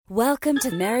Welcome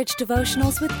to Marriage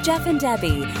Devotionals with Jeff and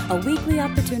Debbie, a weekly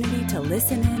opportunity to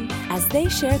listen in as they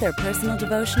share their personal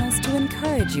devotionals to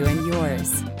encourage you and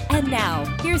yours. And now,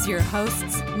 here's your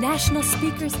hosts, national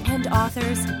speakers and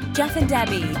authors, Jeff and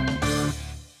Debbie.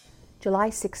 July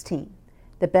 16,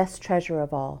 the best treasure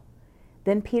of all.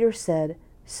 Then Peter said,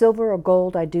 "Silver or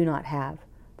gold I do not have,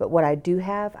 but what I do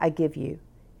have I give you.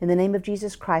 In the name of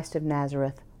Jesus Christ of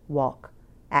Nazareth, walk."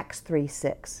 Acts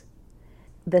 3:6.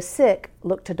 The sick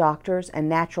look to doctors and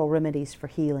natural remedies for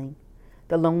healing.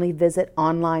 The lonely visit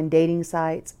online dating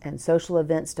sites and social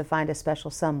events to find a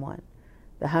special someone.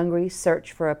 The hungry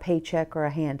search for a paycheck or a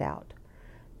handout.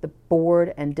 The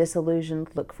bored and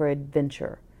disillusioned look for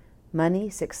adventure. Money,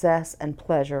 success, and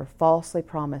pleasure falsely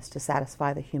promise to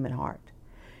satisfy the human heart.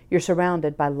 You're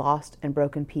surrounded by lost and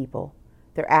broken people.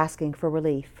 They're asking for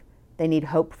relief. They need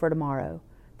hope for tomorrow.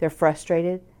 They're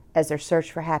frustrated as their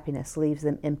search for happiness leaves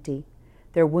them empty.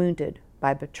 They're wounded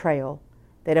by betrayal.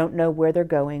 They don't know where they're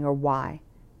going or why.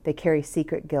 They carry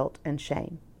secret guilt and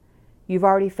shame. You've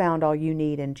already found all you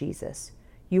need in Jesus.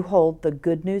 You hold the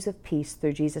good news of peace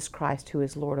through Jesus Christ, who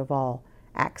is Lord of all.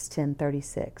 Acts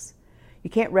 10:36. You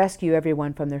can't rescue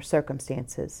everyone from their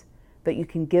circumstances, but you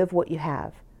can give what you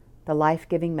have, the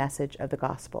life-giving message of the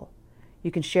gospel.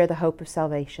 You can share the hope of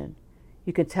salvation.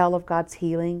 You can tell of God's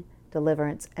healing,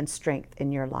 deliverance, and strength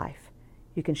in your life.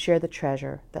 You can share the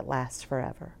treasure that lasts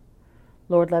forever.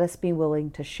 Lord, let us be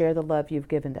willing to share the love you've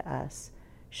given to us.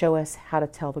 Show us how to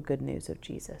tell the good news of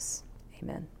Jesus.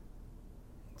 Amen.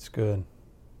 It's good.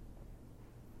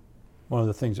 One of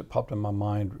the things that popped in my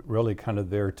mind really kind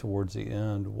of there towards the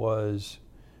end was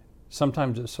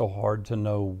sometimes it's so hard to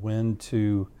know when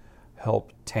to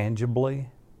help tangibly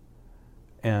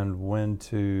and when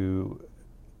to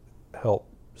help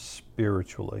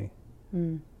spiritually.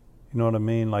 You know what I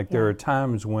mean? Like there are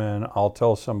times when I'll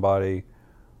tell somebody,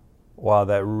 wow,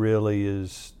 that really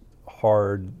is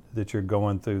hard that you're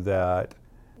going through that.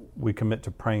 We commit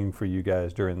to praying for you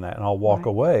guys during that. And I'll walk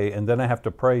away, and then I have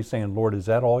to pray saying, Lord, is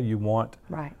that all you want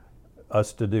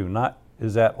us to do? Not,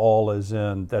 is that all as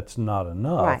in that's not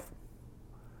enough?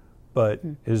 But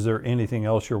is there anything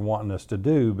else you're wanting us to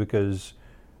do? Because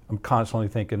I'm constantly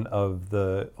thinking of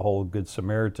the whole Good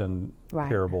Samaritan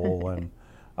parable, and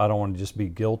I don't want to just be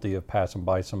guilty of passing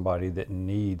by somebody that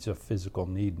needs a physical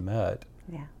need met.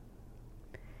 Yeah.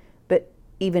 But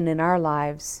even in our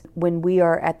lives, when we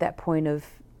are at that point of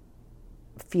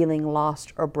feeling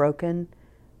lost or broken,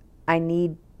 I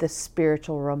need the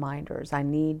spiritual reminders. I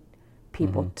need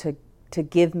people to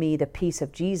give me the peace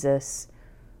of Jesus.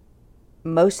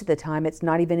 Most of the time, it's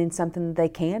not even in something that they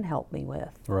can help me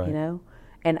with, you know?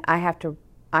 And I have to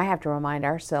remind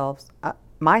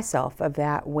myself of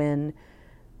that when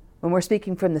we're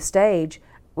speaking from the stage.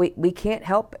 We can't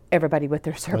help everybody with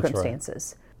their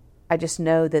circumstances. I just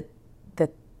know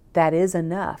that is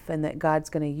enough, and that God's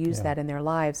going to use that in their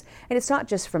lives. And it's not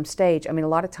just from stage. I mean, a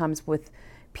lot of times with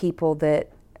people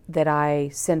that I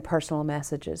send personal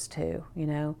messages to, you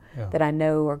know, that I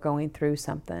know are going through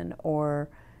something, or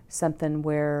something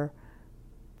where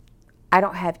I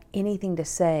don't have anything to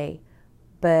say,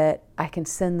 but I can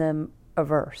send them a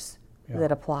verse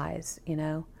that applies, you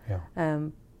know.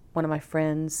 One of my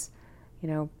friends, you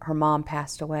know, her mom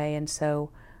passed away, and so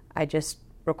I just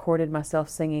recorded myself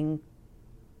singing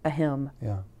a hymn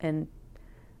and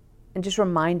just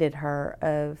reminded her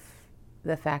of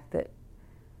the fact that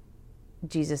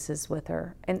Jesus is with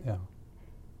her. And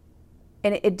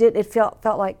it felt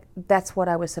like that's what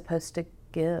I was supposed to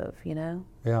give, you know?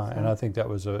 And I think that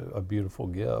was a beautiful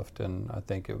gift, and I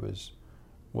think it was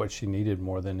what she needed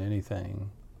more than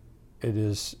anything. It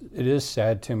is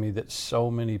sad to me that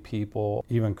so many people,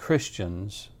 even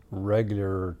Christians,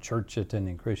 regular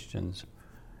church-attending Christians,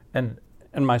 and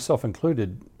myself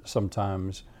included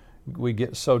sometimes, we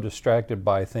get so distracted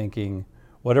by thinking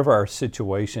whatever our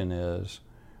situation is,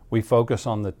 we focus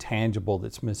on the tangible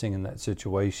that's missing in that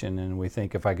situation, and we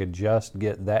think if I could just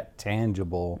get that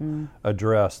tangible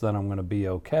addressed, then I'm going to be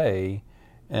okay.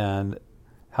 And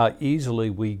how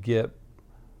easily we get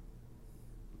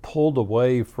pulled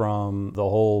away from the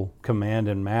whole command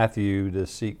in Matthew to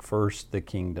seek first the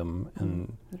kingdom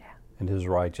and his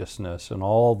righteousness, and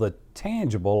all the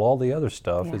tangible, all the other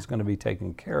stuff is going to be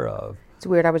taken care of. It's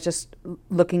weird. I was just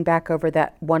looking back over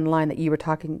that one line that you were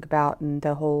talking about, and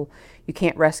the whole, you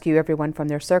can't rescue everyone from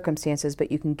their circumstances,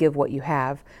 but you can give what you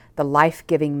have, the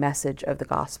life-giving message of the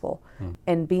gospel.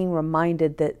 And being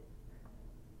reminded that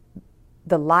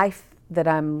the life that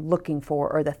I'm looking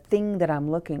for, or the thing that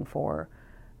I'm looking for,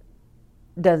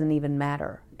 doesn't even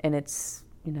matter. And it's,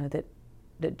 you know, that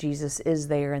Jesus is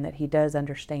there, and that he does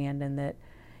understand, and that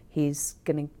he's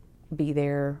going to be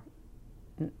there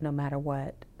no matter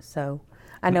what. So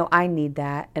I know I need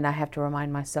that, and I have to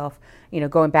remind myself,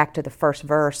 going back to the first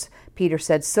verse, Peter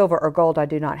said, "Silver or gold I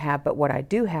do not have, but what I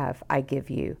do have I give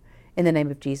you. In the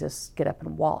name of Jesus, get up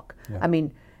and walk." Yeah. I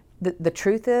mean, the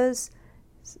truth is,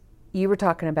 you were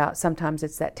talking about sometimes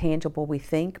it's that tangible we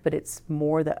think, but it's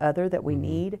more the other that we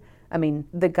need. I mean,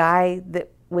 the guy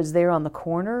that was there on the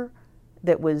corner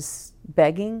that was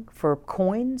begging for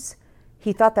coins,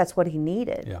 he thought that's what he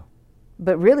needed. Yeah.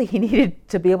 But really, he needed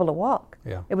to be able to walk.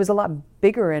 Yeah. It was a lot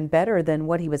bigger and better than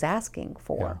what he was asking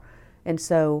for. Yeah. And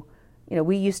so,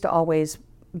 we used to always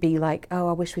be like, oh,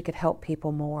 I wish we could help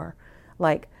people more.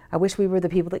 Like, I wish we were the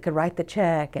people that could write the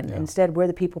check, and instead we're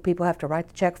the people have to write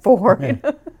the check for.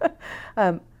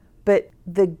 But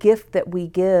the gift that we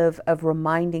give of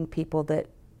reminding people that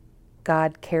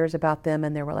God cares about them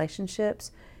and their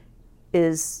relationships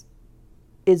is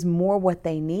more what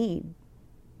they need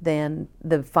than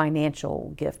the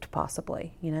financial gift,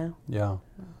 possibly. Yeah.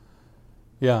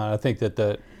 I think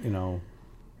that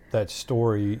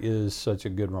story is such a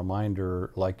good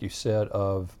reminder, like you said,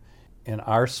 of in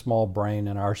our small brain,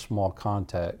 in our small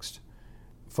context,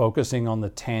 focusing on the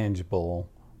tangible,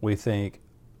 we think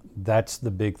that's the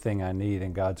big thing I need,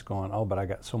 and God's going, oh, but I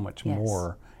got so much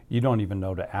more. You don't even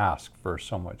know to ask for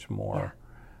so much more.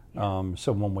 Yeah.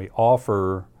 So when we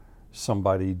offer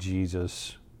somebody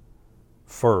Jesus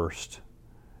first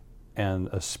and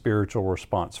a spiritual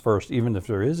response first, even if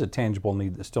there is a tangible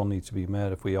need that still needs to be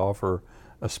met, if we offer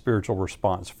a spiritual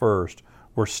response first,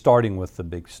 we're starting with the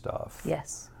big stuff.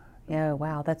 Yes. Yeah,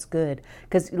 wow, that's good.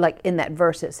 Because like in that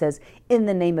verse it says, in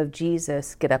the name of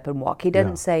Jesus, get up and walk. He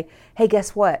doesn't say, hey,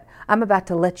 guess what? I'm about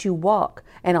to let you walk,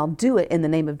 and I'll do it in the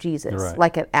name of Jesus,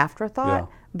 like an afterthought.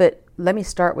 Yeah. But let me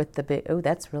start with the big,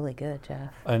 that's really good,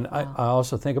 Jeff. And wow. I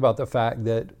also think about the fact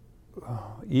that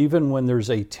even when there's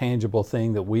a tangible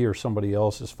thing that we or somebody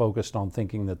else is focused on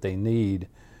thinking that they need,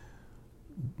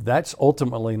 that's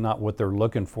ultimately not what they're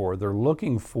looking for. They're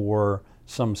looking for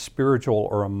some spiritual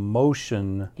or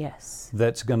emotion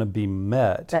that's going to be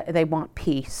met. They want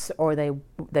peace, or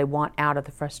they want out of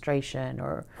the frustration,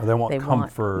 or they want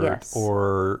comfort,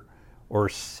 or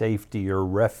safety, or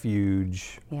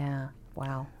refuge. Yeah,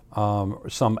 wow.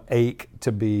 Some ache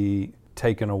to be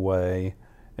taken away.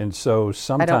 And so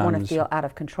sometimes I don't want to feel out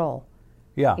of control.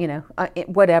 Yeah.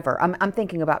 Whatever. I'm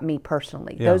thinking about me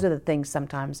personally. Yeah. Those are the things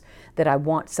sometimes that I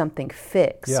want something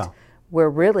fixed. Yeah. Where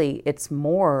really it's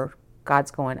more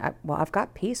God's going, I've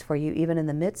got peace for you even in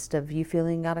the midst of you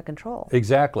feeling out of control.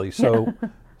 Exactly.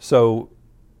 So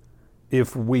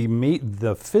if we meet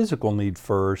the physical need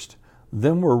first,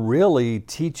 then we're really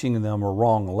teaching them a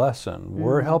wrong lesson. Mm-hmm.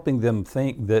 We're helping them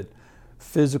think that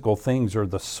physical things are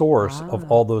the source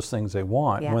of all those things they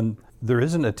want, when there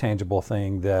isn't a tangible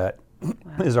thing that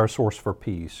is our source for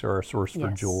peace, or our source for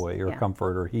joy, or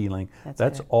comfort, or healing.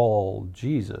 That's all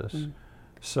Jesus. Mm.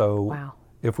 So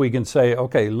if we can say,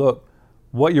 okay, look,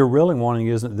 what you're really wanting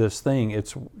isn't this thing,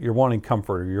 you're wanting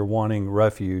comfort, or you're wanting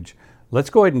refuge. Let's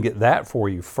go ahead and get that for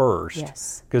you first.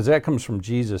 Yes. Because that comes from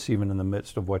Jesus even in the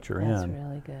midst of what you're in. That's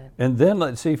really good. And then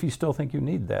let's see if you still think you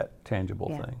need that tangible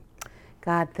thing.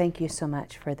 God, thank you so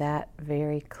much for that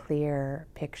very clear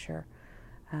picture,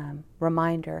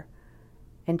 reminder.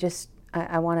 And just,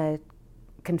 I want to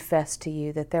confess to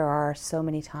you that there are so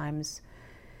many times,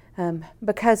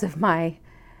 because of my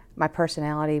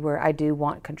personality, where I do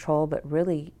want control, but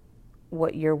really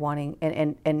what you're wanting,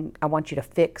 and I want you to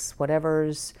fix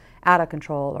whatever's out of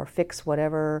control, or fix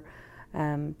whatever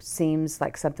seems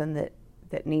like something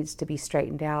that needs to be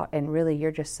straightened out. And really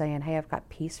you're just saying, hey, I've got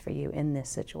peace for you in this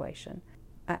situation.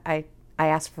 I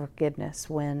ask forgiveness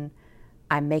when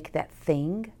I make that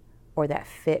thing or that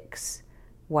fix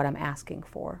what I'm asking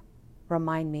for.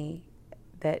 Remind me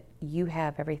that you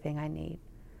have everything I need,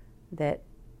 that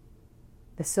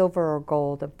the silver or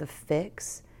gold of the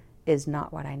fix is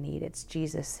not what I need. It's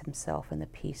Jesus himself and the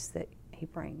peace that he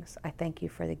brings. I thank you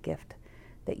for the gift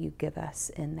that you give us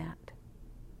in that,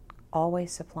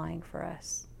 always supplying for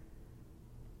us.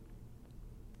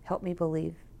 Help me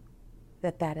believe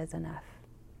that that is enough,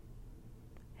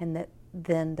 and that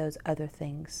then those other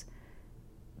things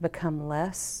become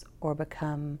less or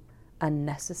become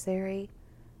unnecessary,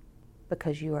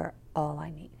 because you are all I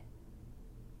need.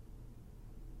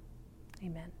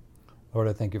 Amen. Lord,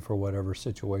 I thank you for whatever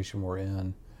situation we're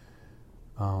in,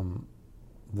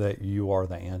 that you are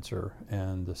the answer,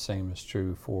 and the same is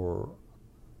true for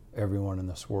everyone in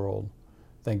this world.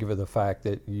 Thank you for the fact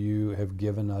that you have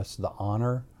given us the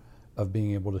honor of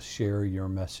being able to share your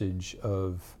message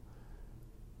of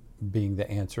being the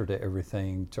answer to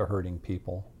everything to hurting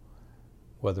people,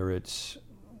 whether it's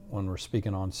when we're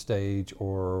speaking on stage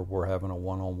or we're having a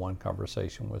one-on-one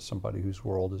conversation with somebody whose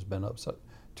world has been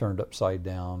turned upside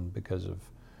down because of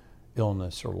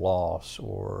illness or loss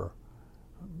or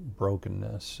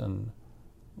brokenness. And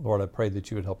Lord, I pray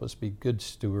that you would help us be good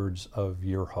stewards of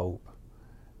your hope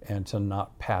and to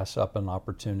not pass up an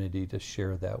opportunity to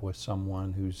share that with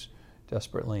someone who's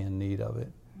desperately in need of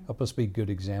it. Help us be good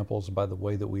examples by the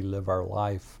way that we live our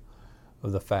life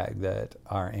of the fact that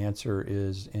our answer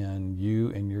is in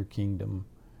you and your kingdom,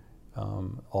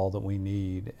 all that we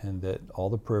need, and that all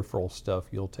the peripheral stuff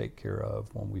you'll take care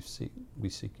of when we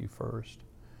seek you first.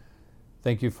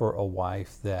 Thank you for a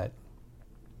wife that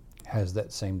has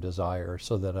that same desire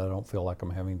so that I don't feel like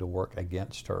I'm having to work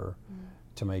against her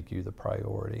to make you the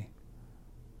priority.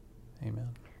 Amen.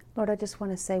 Lord, I just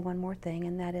want to say one more thing,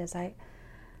 and that is I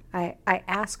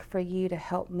ask for you to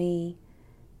help me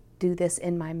do this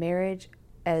in my marriage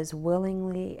as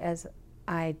willingly as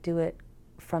I do it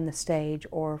from the stage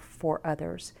or for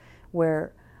others,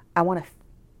 where I want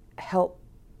to help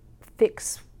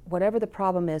fix whatever the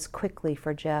problem is quickly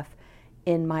for Jeff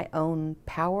in my own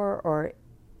power,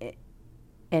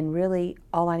 and really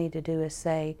all I need to do is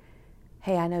say,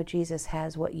 hey, I know Jesus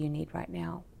has what you need right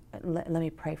now. Let me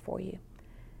pray for you.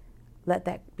 Let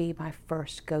that be my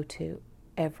first go-to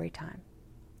every time.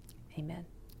 Amen.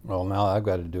 Well, now I've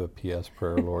got to do a PS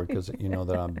prayer, Lord, because you know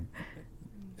that I'm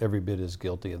every bit as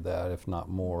guilty of that, if not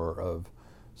more, of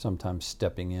sometimes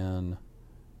stepping in,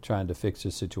 trying to fix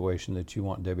a situation that you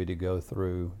want Debbie to go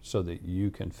through so that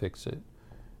you can fix it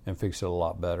and fix it a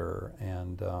lot better.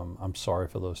 And I'm sorry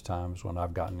for those times when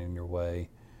I've gotten in your way.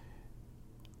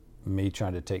 Me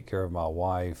trying to take care of my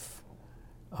wife,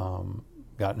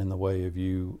 gotten in the way of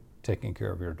you taking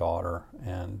care of your daughter,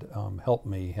 and help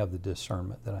me have the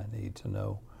discernment that I need to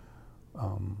know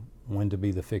when to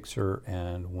be the fixer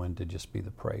and when to just be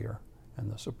the prayer and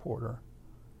the supporter.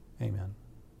 Amen.